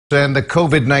And the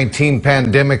COVID-19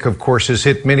 pandemic, of course, has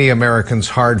hit many Americans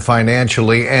hard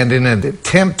financially. And in an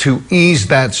attempt to ease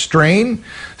that strain,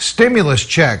 stimulus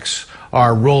checks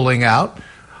are rolling out.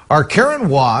 Our Karen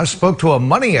Hua spoke to a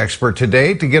money expert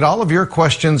today to get all of your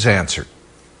questions answered.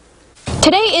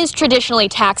 Today is traditionally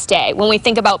tax day when we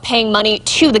think about paying money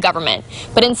to the government.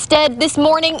 But instead, this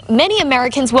morning, many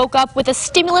Americans woke up with a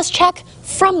stimulus check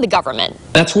from the government.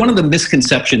 That's one of the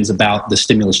misconceptions about the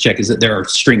stimulus check, is that there are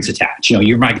strings attached. You know,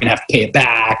 you might going to have to pay it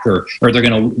back, or they're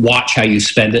going to watch how you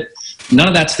spend it. None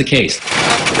of that's the case.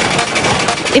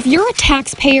 If you're a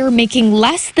taxpayer making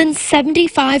less than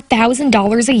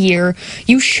 $75,000 a year,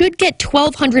 you should get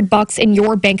 $1,200 in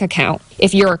your bank account.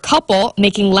 If you're a couple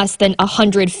making less than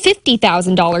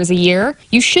 $150,000 a year,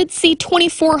 you should see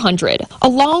 $2,400,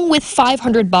 along with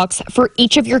 $500 for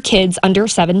each of your kids under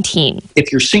 17.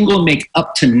 If you're single and make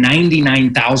up to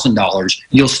 $99,000,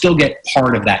 you'll still get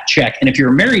part of that check. And if you're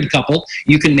a married couple,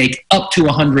 you can make up to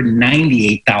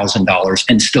 $198,000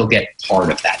 and still get part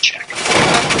of that check.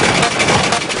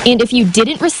 And if you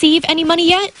didn't receive any money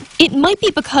yet, it might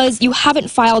be because you haven't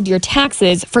filed your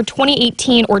taxes for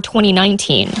 2018 or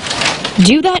 2019.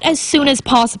 Do that as soon as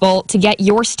possible to get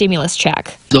your stimulus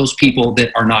check. Those people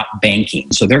that are not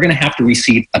banking, so they're going to have to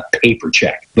receive a paper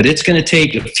check. But it's going to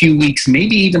take a few weeks,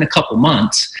 maybe even a couple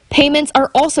months. Payments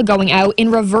are also going out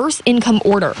in reverse income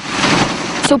order.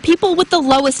 So people with the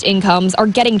lowest incomes are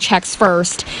getting checks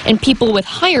first, and people with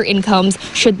higher incomes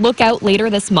should look out later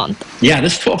this month. Yeah,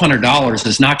 this $1,200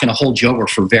 is not going to hold you over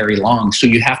for very long, so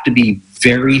you have to be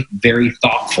very, very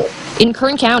thoughtful. In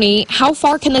Kern County, how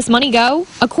far can this money go?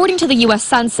 According to the U.S.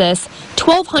 Census,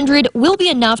 $1,200 will be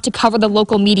enough to cover the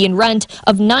local median rent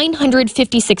of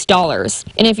 $956.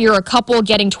 And if you're a couple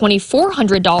getting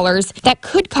 $2,400, that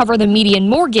could cover the median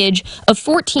mortgage of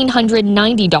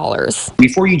 $1,490.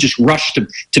 Before you just rush to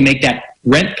make that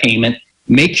rent payment,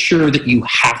 make sure that you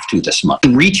have to this month.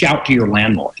 Reach out to your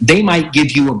landlord. They might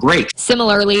give you a break.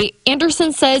 Similarly,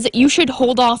 Anderson says you should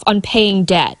hold off on paying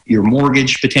debt. Your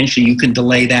mortgage, potentially you can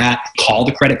delay that. Call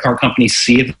the credit card company,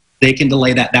 see if they can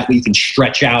delay that. That way you can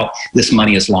stretch out this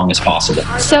money as long as possible.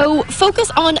 So focus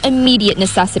on immediate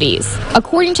necessities.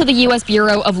 According to the U.S.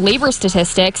 Bureau of Labor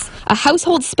Statistics, a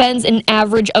household spends an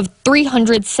average of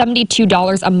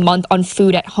 $372 a month on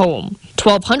food at home.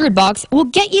 $1,200 will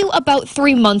get you about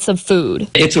 3 months of food.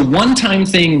 It's a one-time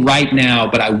thing right now,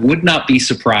 but I would not be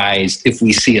surprised if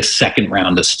we see a second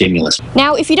round of stimulus.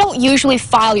 Now, if you don't usually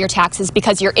file your taxes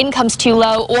because your income's too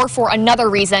low or for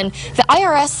another reason, the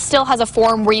IRS still has a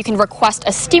form where you can request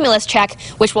a stimulus check,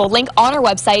 which we'll link on our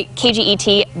website,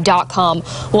 kget.com.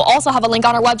 We'll also have a link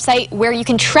on our website where you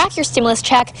can track your stimulus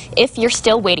check if you're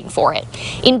still waiting for it.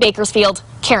 In Bakersfield,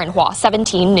 Karen Hua,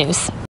 17 News.